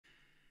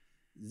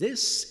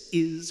This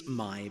is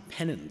my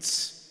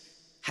penance.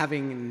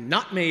 Having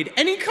not made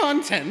any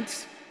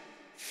content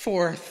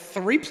for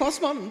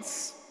 3+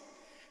 months,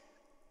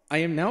 I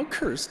am now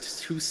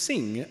cursed to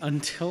sing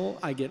until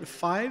I get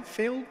 5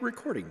 failed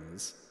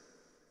recordings.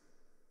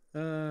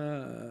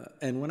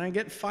 And when I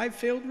get 5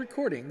 failed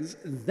recordings,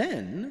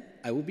 then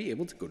I will be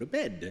able to go to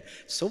bed.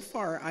 So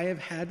far, I have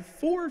had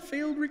 4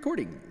 failed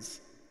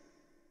recordings.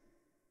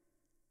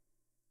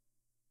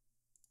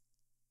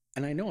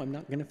 And I know I'm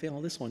not going to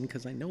fail this one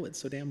because I know it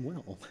so damn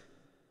well.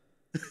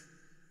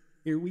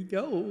 Here we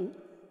go.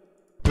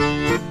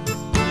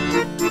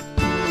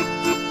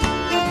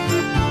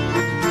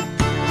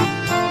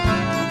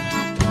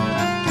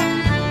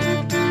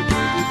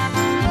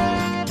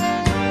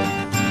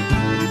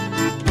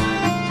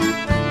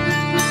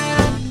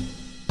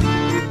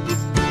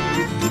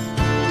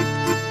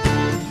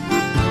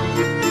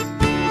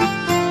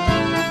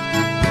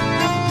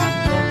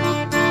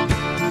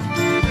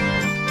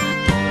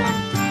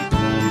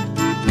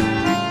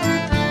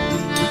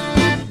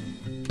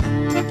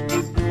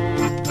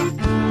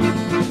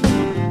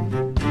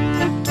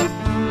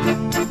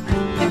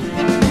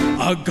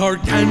 A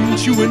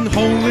gargantuan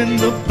hole in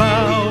the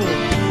bow,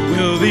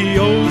 will the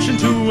ocean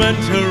to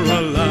enter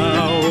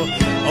allow?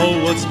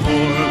 Oh, what's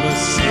more of a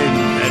sin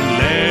than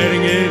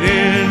letting it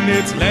in?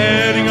 It's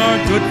letting our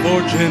good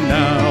fortune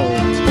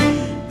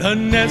out. The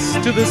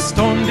nest to the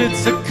storm did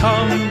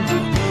succumb,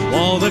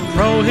 while the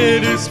crow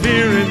hid his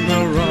fear in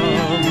the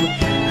rum.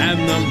 And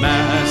the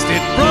mast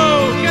it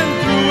broke and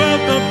threw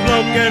out the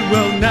bloke, and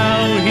well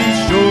now he's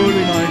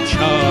surely my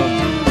chum.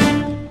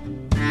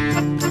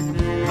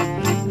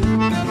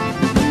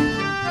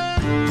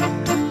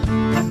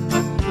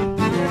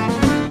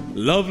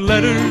 Love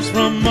letters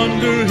from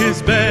under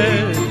his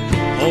bed,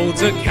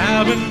 holds a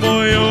cabin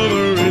boy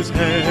over his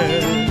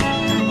head.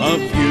 A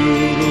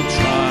futile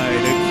try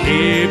to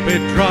keep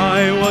it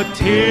dry, what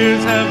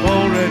tears have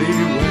already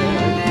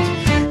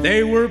wet.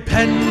 They were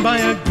penned by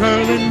a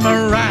girl in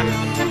Iraq,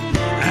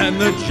 and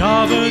the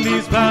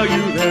Javanese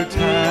value their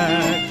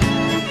tact.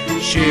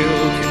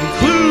 She'll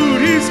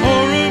conclude he's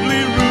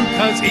horribly rude,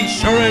 'cause he's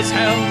sure as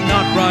hell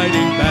not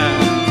writing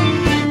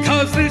back.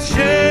 'Cause the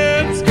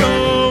ship's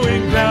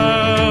going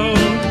down,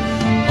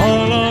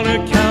 all on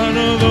account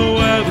of the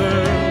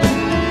weather.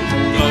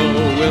 Though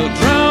we'll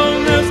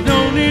drown, there's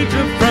no need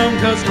to frown,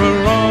 'cause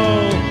we're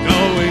all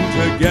going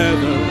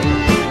together.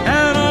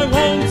 And I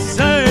won't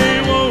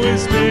say woe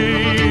is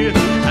me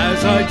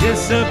as I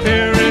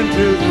disappear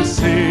into the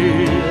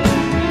sea,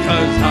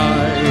 'cause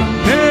I'm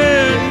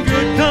in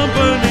good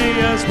company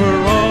as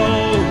we're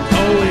all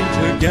going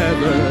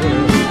together.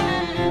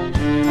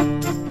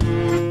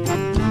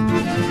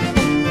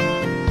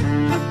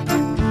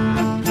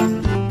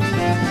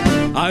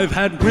 I've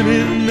had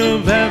women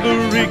of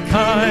every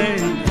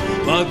kind,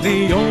 but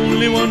the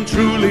only one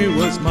truly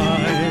was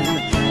mine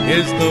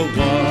is the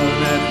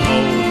one at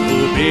home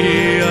who'll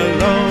be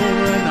alone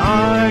when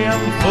I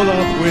am full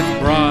up with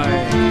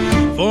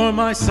pride. For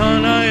my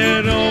son I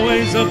had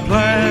always a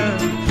plan,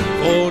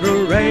 for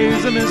to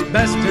raise him as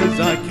best as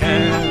I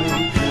can.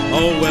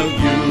 Oh well,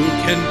 you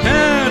can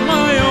bet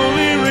my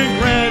only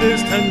regret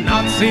is to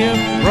not see him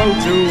grow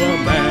to a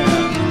man.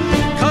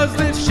 'Cause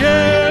the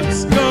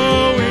ship's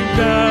going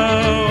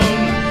down,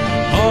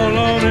 all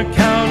on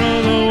account of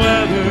the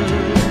weather.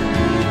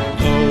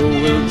 Though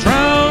we'll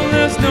drown,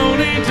 there's no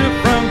need to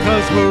frown,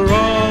 'cause we're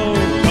all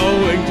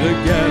going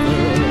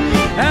together.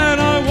 And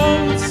I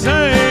won't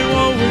say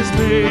woe is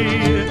me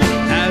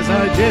as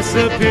I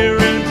disappear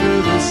into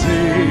the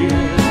sea,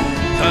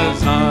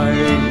 'cause I'm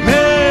in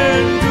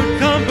good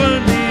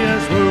company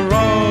as we're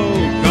all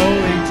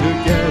going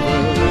together.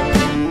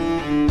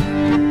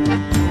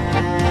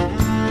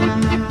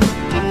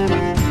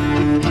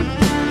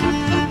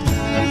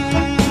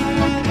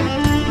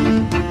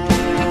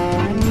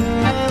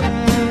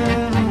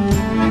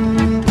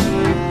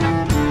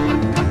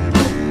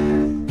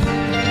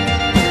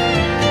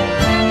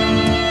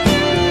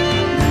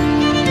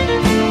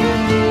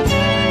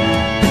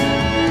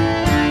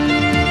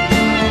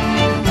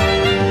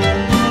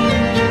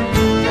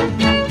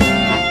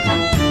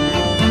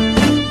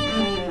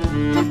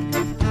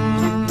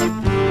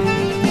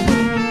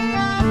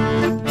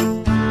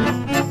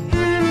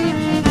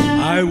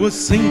 I was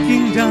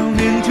sinking down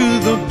into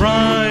the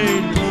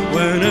brine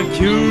when a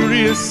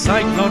curious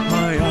sight caught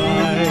my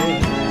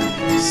eye.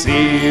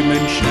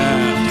 Seaman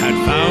Shaft had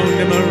found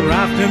him a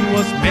raft and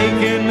was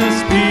making a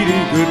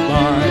speedy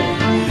goodbye.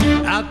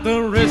 At the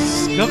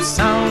risk of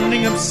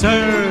sounding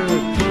absurd,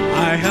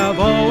 I have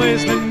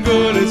always been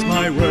good as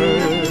my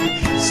word.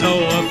 So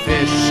a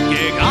fish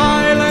gig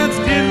I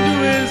lanced into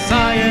his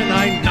eye, and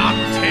I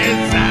knocked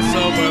his ass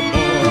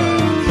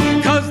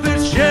overboard. 'Cause the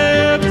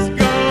ship's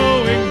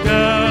going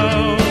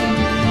down,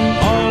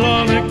 all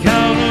on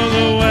account of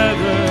the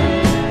weather.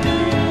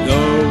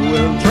 Though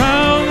we'll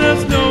drown,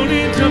 there's no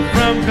need to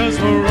frown, 'cause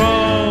we're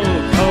all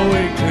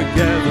going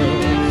together.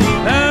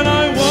 And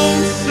I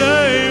won't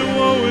say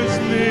woe is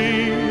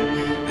me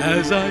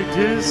as I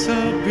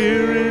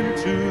disappear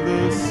into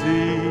the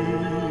sea.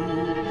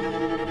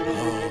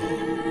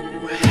 Oh.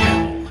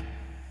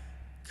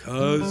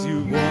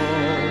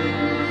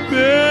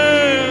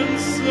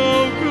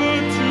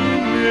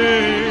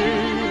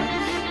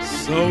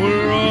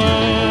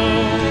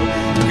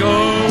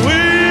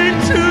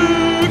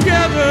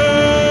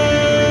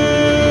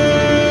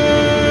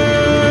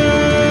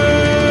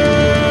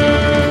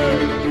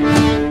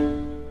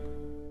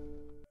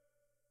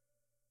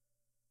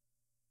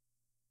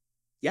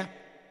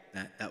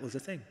 that was a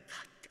thing.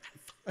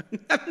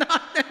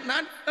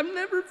 I'm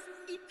never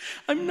free.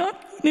 I'm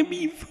not gonna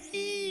be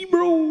free,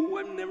 bro.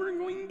 I'm never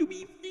going to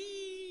be free.